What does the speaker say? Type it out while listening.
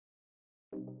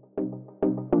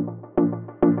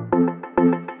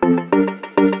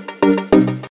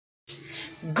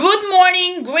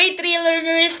grade 3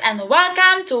 learners, and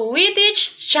welcome to We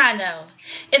Teach channel.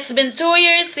 It's been 2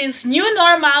 years since new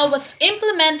normal was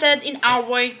implemented in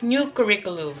our new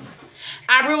curriculum.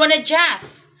 Everyone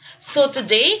adjusts. So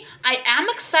today, I am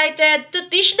excited to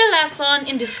teach the lesson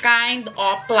in this kind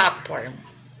of platform.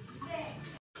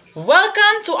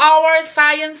 Welcome to our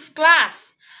science class.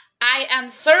 I am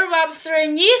Sir Webster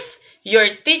Añis,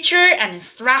 your teacher and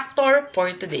instructor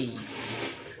for today.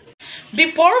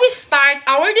 Before we start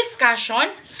our discussion,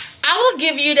 I will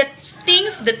give you the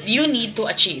things that you need to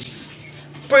achieve.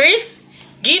 First,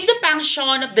 give the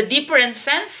function of the different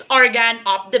sense organ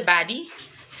of the body.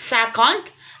 Second,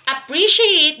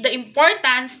 appreciate the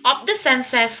importance of the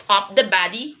senses of the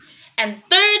body. And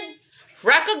third,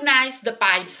 recognize the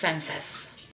 5 senses.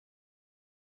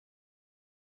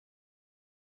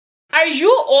 Are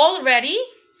you all ready?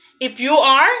 If you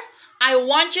are, I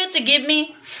want you to give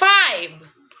me 5.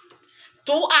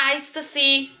 2 eyes to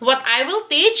see what I will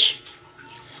teach,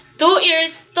 2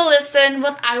 ears to listen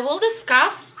what I will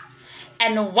discuss,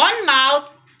 and 1 mouth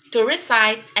to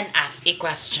recite and ask a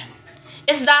question.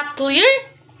 Is that clear?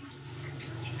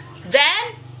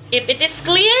 Then, if it is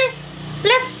clear,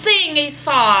 let's sing a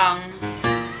song.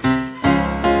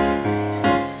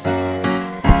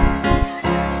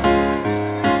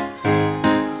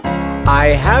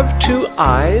 I have 2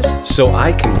 eyes so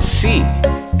I can see,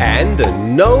 and a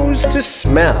nose to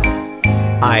smell.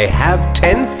 I have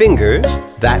 10 fingers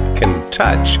that can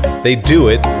touch, they do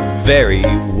it very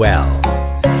well.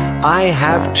 I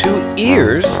have 2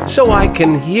 ears so I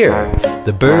can hear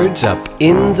the birds up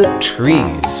in the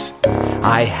trees.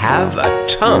 I have a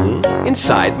tongue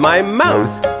inside my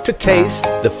mouth to taste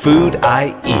the food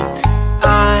I eat.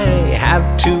 I have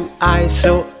 2 eyes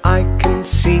so I can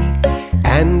see,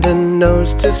 and a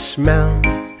nose to smell.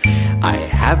 I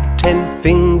have 10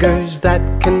 fingers that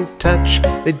can touch,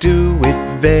 they do it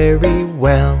very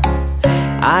well.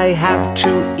 I have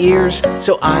 2 ears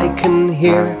so I can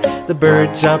hear the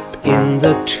birds up in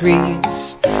the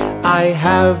trees. I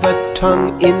have a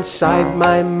tongue inside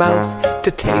my mouth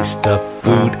to taste the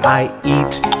food I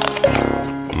eat.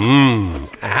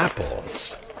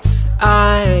 Apples.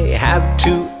 I have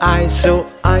 2 eyes so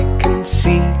I can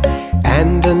see,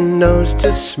 and a nose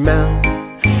to smell.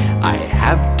 I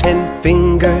have 10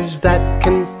 fingers that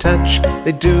can touch,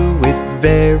 they do it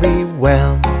very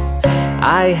well.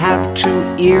 I have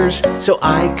 2 ears so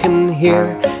I can hear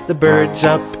the birds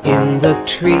up in the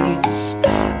trees.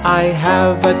 I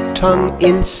have a tongue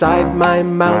inside my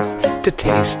mouth to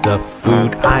taste the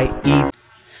food I eat.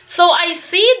 So I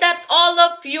see that all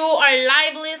of you are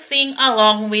lively sing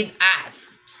along with us.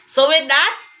 So with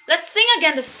that, let's sing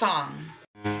again the song.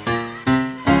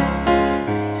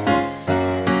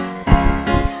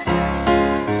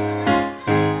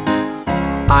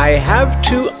 I have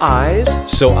 2 eyes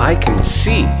so I can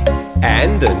see,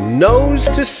 and a nose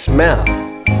to smell.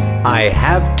 I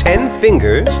have 10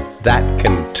 fingers that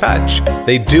can touch,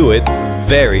 they do it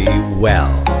very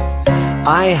well.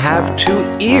 I have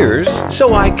 2 ears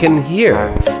so I can hear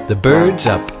the birds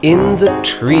up in the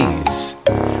trees.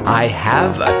 I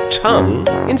have a tongue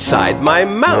inside my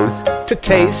mouth to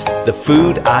taste the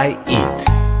food I eat.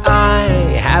 I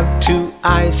have 2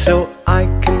 eyes so I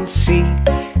can see,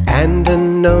 and a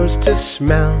nose to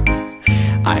smell.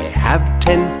 I have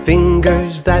 10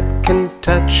 fingers that can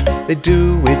touch, they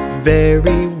do it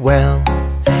very well.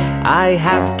 I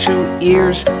have 2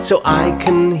 ears so I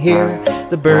can hear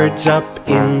the birds up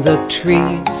in the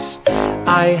trees.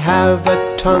 I have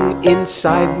a tongue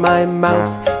inside my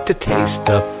mouth to taste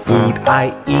the food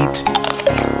I eat.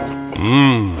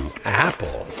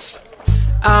 Apples.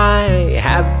 I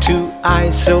have 2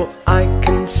 eyes so I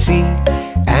can see,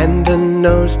 and a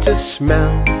nose to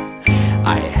smell.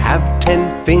 I have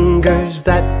 10 fingers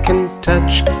that can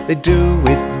touch, they do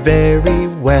it very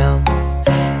well.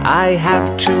 I have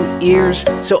 2 ears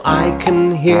so I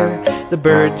can hear the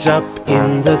birds up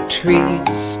in the trees.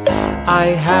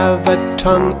 I have a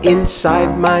tongue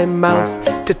inside my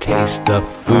mouth to taste the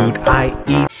food I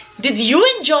eat. Did you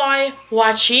enjoy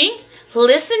watching,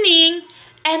 listening,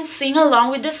 and sing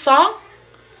along with the song?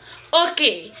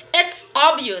 Okay, it's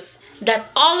obvious that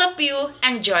all of you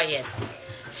enjoy it.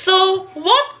 So,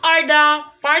 what are the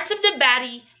parts of the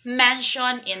body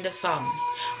mentioned in the song?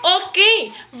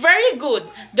 Okay, very good.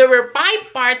 There were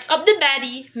 5 parts of the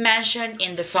body mentioned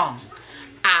in the song.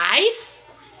 Eyes,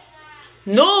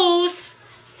 nose,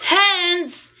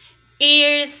 hands,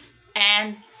 ears,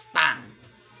 and tongue.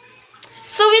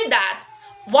 So with that,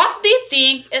 what do you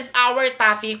think is our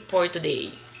topic for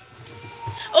today?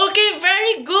 Okay,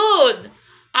 very good.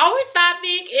 Our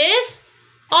topic is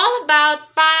all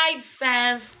about 5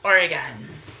 sense organ.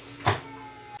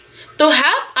 To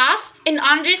help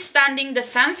understanding the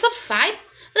sense of sight,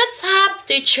 let's have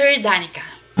teacher Danica.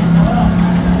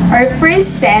 Our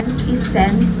first sense is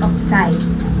sense of sight.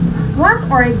 What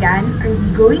organ are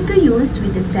we going to use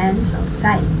with the sense of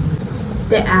sight?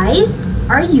 The eyes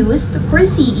are used for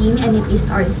seeing and it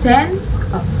is our sense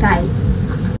of sight.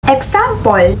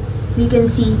 Example, we can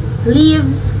see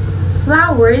leaves,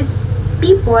 flowers,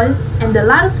 people, and a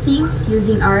lot of things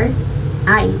using our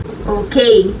eyes.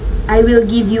 Okay, I will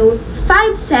give you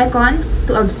 5 seconds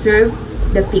to observe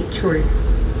the picture.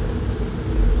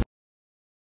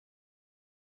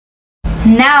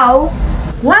 Now,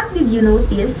 what did you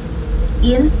notice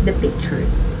in the picture?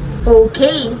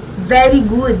 Okay, very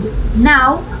good.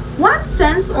 Now, what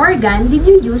sense organ did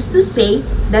you use to say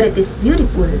that it is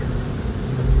beautiful?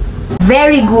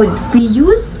 Very good. We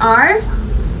use our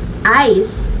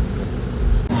eyes.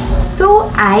 So,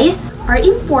 eyes are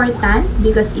important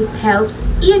because it helps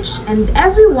each and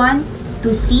everyone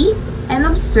to see and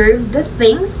observe the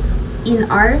things in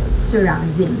our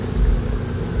surroundings.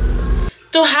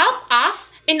 To help us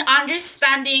in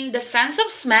understanding the sense of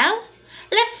smell,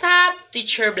 let's have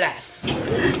teacher Bless.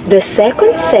 The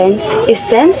second sense is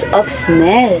sense of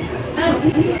smell.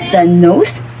 The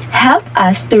nose helps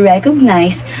us to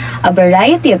recognize a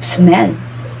variety of smell.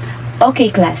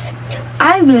 Okay, class,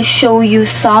 I will show you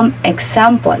some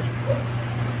example.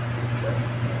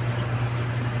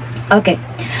 Okay,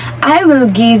 I will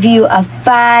give you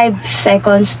 5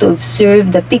 seconds to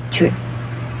observe the picture.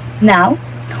 Now,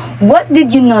 what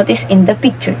did you notice in the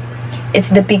picture? Is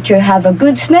the picture have a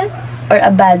good smell or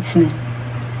a bad smell?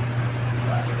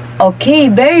 Okay,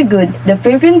 very good. The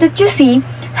perfume that you see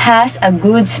has a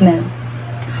good smell.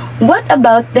 What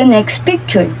about the next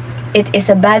picture? It is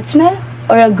a bad smell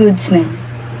or a good smell?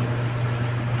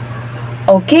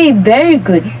 Okay, very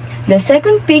good. The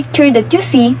second picture that you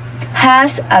see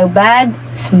has a bad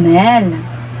smell.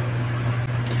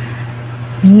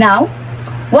 Now,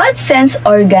 what sense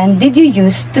organ did you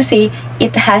use to say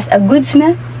it has a good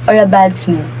smell or a bad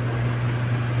smell?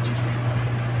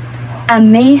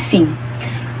 Amazing!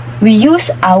 We use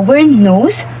our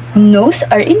nose. Nose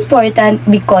are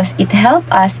important because it helps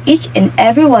us each and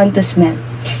everyone to smell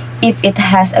if it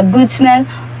has a good smell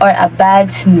or a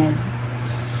bad smell.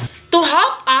 To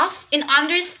help us in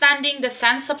understanding the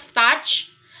sense of touch,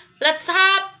 let's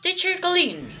have teacher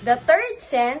Colleen. The third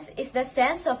sense is the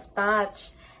sense of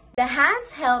touch. The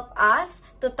hands help us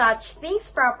to touch things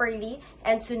properly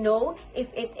and to know if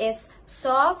it is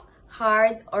soft,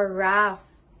 hard, or rough.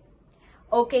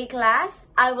 Okay, class,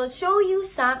 I will show you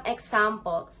some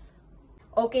examples.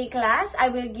 Okay, class, I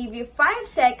will give you 5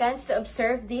 seconds to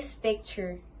observe this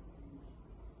picture.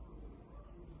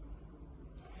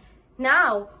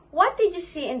 Now, what did you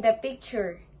see in the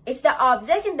picture? Is the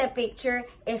object in the picture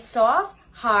is soft,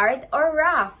 hard, or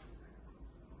rough?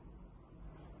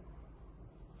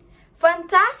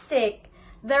 Fantastic!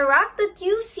 The rock that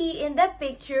you see in the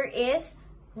picture is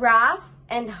rough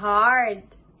and hard.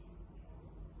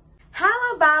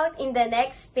 How about in the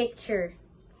next picture?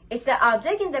 Is the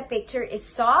object in the picture is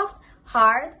soft,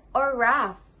 hard, or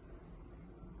rough?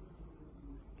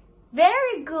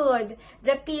 Very good!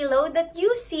 The pillow that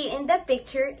you see in the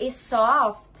picture is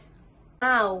soft.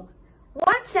 Now,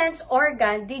 what sense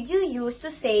organ did you use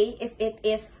to say if it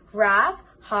is rough,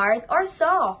 hard, or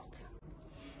soft?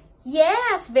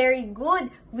 Yes, very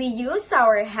good. We use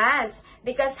our hands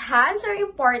because hands are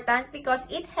important because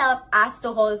it helps us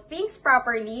to hold things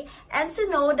properly and to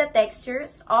know the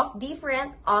textures of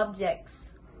different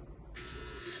objects.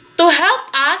 To help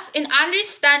us in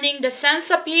understanding the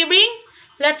sense of hearing,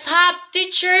 let's have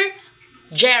teacher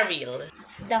Jeryl.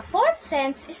 The fourth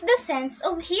sense is the sense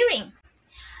of hearing.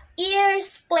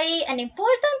 Ears play an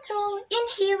important role in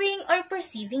hearing or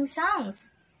perceiving sounds.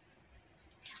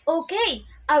 Okay,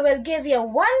 I will give you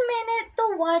 1 minute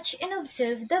to watch and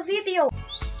observe the video.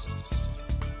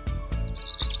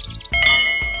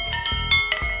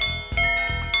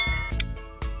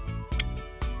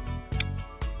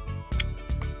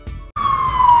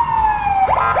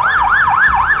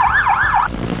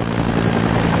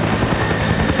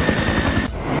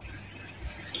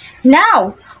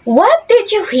 Now, what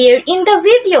did you hear in the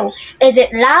video? Is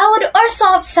it loud or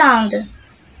soft sound?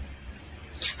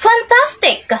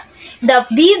 Fantastic! The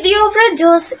video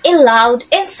produced a loud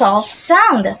and soft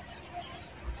sound.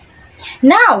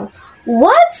 Now,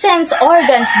 what sense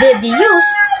organs did you use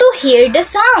to hear the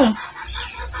sounds?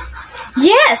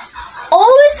 Yes,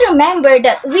 always remember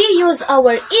that we use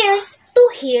our ears to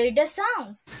hear the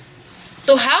sounds.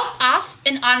 To help us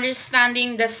in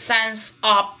understanding the sense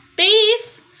of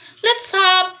taste, let's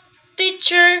have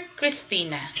teacher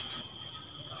Cristina.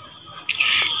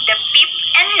 The pip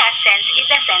and last sense is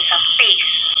the sense of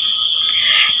taste.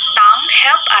 Tongue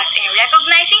helps us in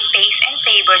recognizing taste and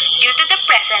flavors due to the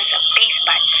presence of taste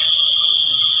buds.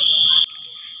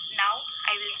 Now,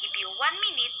 I will give you 1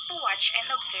 minute to watch and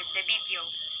observe the video.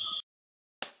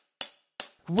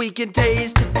 We can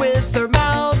taste it with our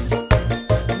mouths.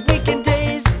 We can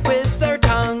taste it with our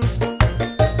tongues.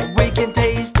 We can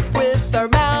taste it with our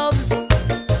mouths.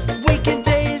 We can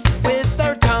taste it with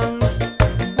our tongues.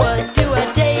 What do I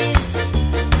taste?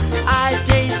 I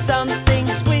taste something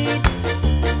sweet.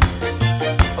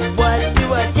 What do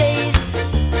I taste?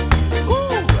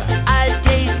 Ooh, I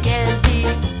taste candy.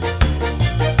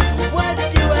 What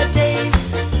do I taste?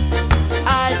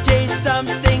 I taste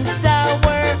something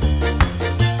sour.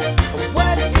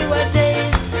 What do I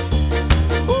taste?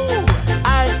 Ooh,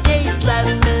 I taste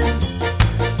lemons.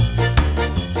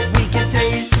 We can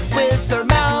taste it with our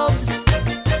mouths.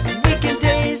 We can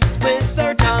taste it with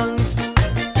our tongues.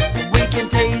 We can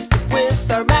taste it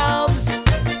with our mouths.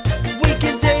 We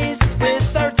can taste it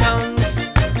with our tongues.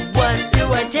 What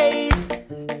do I taste?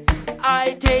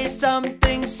 I taste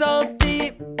something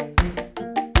salty.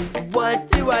 What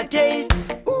do I taste?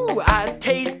 Ooh, I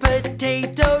taste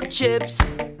potato chips.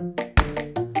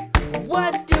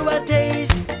 What do I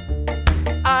taste?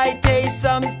 I taste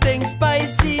something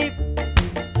spicy.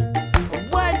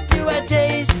 What do I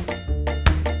taste?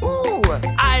 Ooh,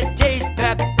 I taste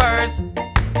peppers.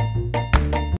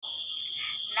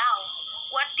 Now,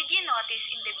 what did you notice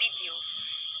in the video?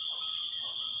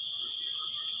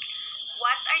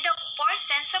 What are the 4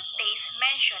 senses of taste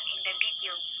mentioned in the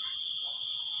video?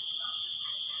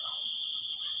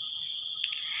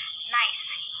 Nice.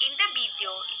 In the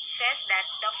video, it says that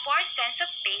the 4 senses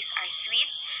of taste are sweet,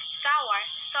 sour,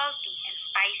 salty, and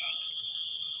spicy.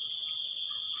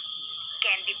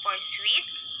 Candy for sweet,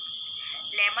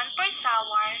 lemon for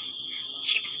sour,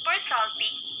 chips for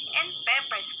salty, and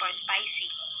peppers for spicy.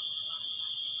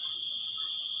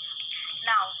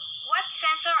 Now, what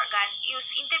sense organ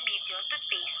used in the video to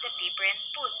taste the different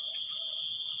food?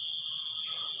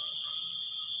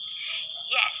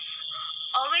 Yes,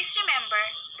 always remember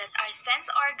that our sense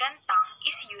organ tongue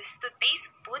is used to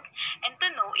taste food and to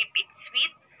know if it's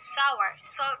sweet, sour,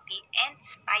 salty, and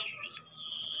spicy.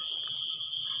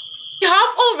 We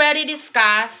have already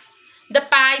discussed the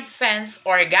 5 sense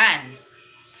organ.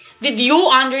 Did you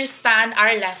understand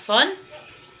our lesson?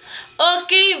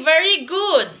 Okay, very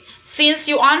good. Since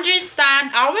you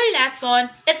understand our lesson,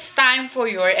 it's time for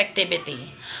your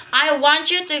activity. I want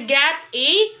you to get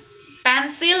a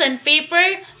pencil and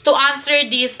paper to answer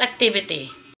this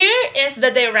activity. Here is the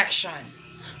direction.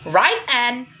 Write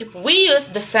N if we use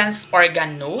the sense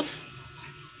organ nose.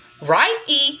 Write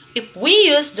E if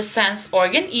we use the sense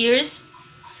organ ears.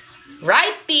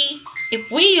 Write T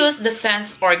if we use the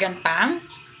sense organ tongue.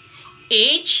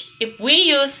 H if we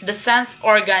use the sense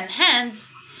organ hands.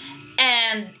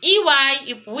 And EY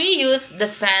if we use the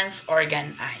sense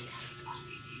organ eyes.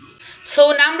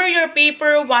 So number your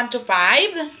paper 1 to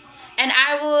 5 and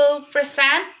I will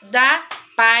present the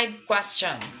 5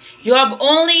 questions. You have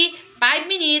only 5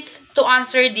 minutes to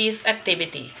answer this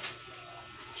activity.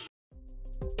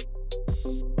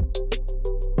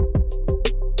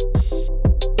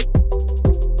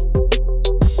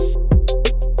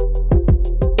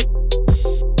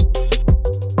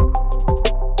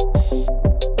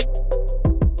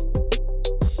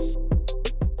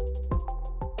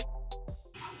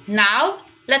 Now,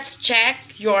 let's check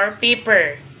your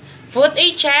paper. Put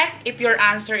a check if your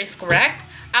answer is correct.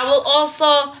 I will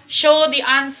also show the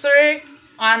answer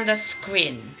on the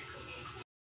screen.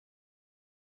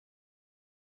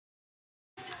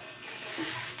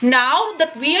 Now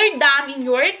that we are done in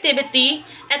your activity,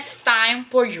 it's time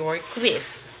for your quiz.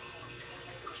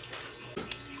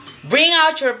 Bring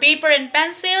out your paper and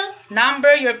pencil.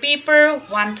 Number your paper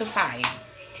 1 to 5.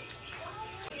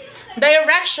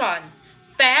 Direction.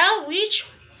 Tell which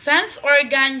sense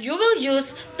organ you will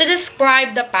use to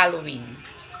describe the following.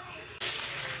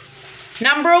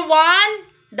 Number 1,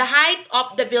 the height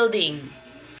of the building.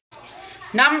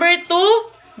 Number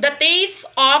 2, the taste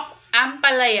of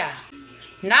ampalaya.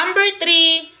 Number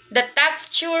 3, the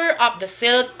texture of the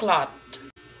silk cloth.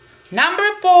 Number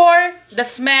 4, the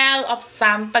smell of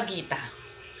sampaguita.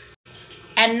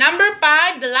 And number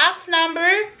 5, the last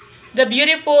number, the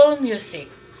beautiful music.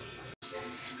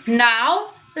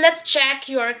 Now, let's check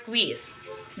your quiz.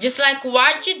 Just like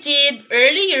what you did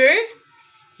earlier,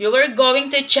 you are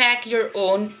going to check your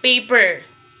own paper.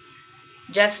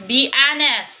 Just be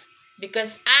honest,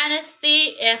 because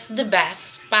honesty is the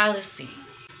best policy.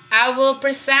 I will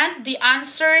present the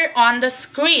answer on the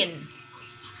screen.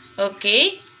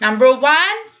 Okay, number 1,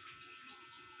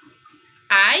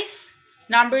 eyes.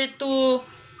 Number 2,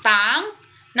 tongue.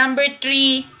 Number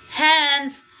 3,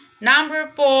 hands. Number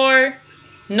 4,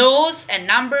 nose. And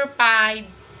number 5,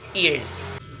 ears.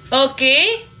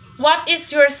 Okay, what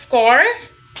is your score?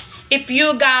 If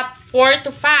you got 4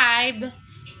 to 5,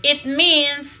 it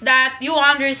means that you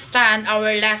understand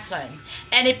our lesson.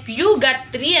 And if you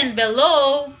got 3 and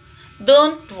below,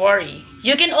 don't worry.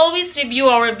 You can always review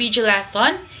our video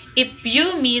lesson if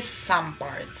you miss some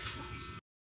parts.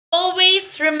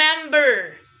 Always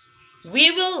remember, we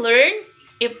will learn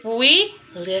if we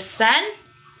listen,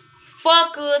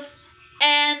 focus,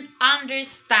 and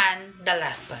understand the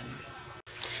lesson.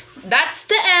 That's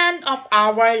the end of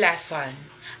our lesson.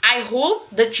 I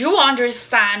hope that you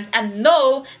understand and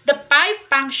know the 5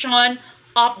 functions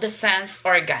of the sense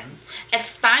organ.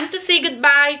 It's time to say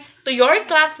goodbye to your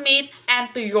classmate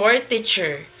and to your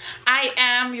teacher. I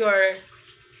am your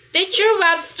teacher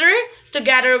Webster,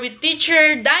 together with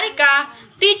teacher Danica,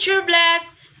 teacher Bless,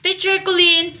 teacher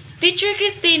Colleen, teacher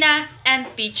Cristina, and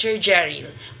teacher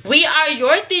Jeryl. We are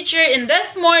your teacher in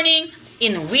this morning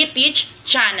in We Teach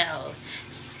channel.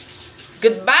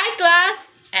 Goodbye class,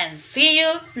 and see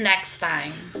you next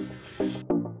time.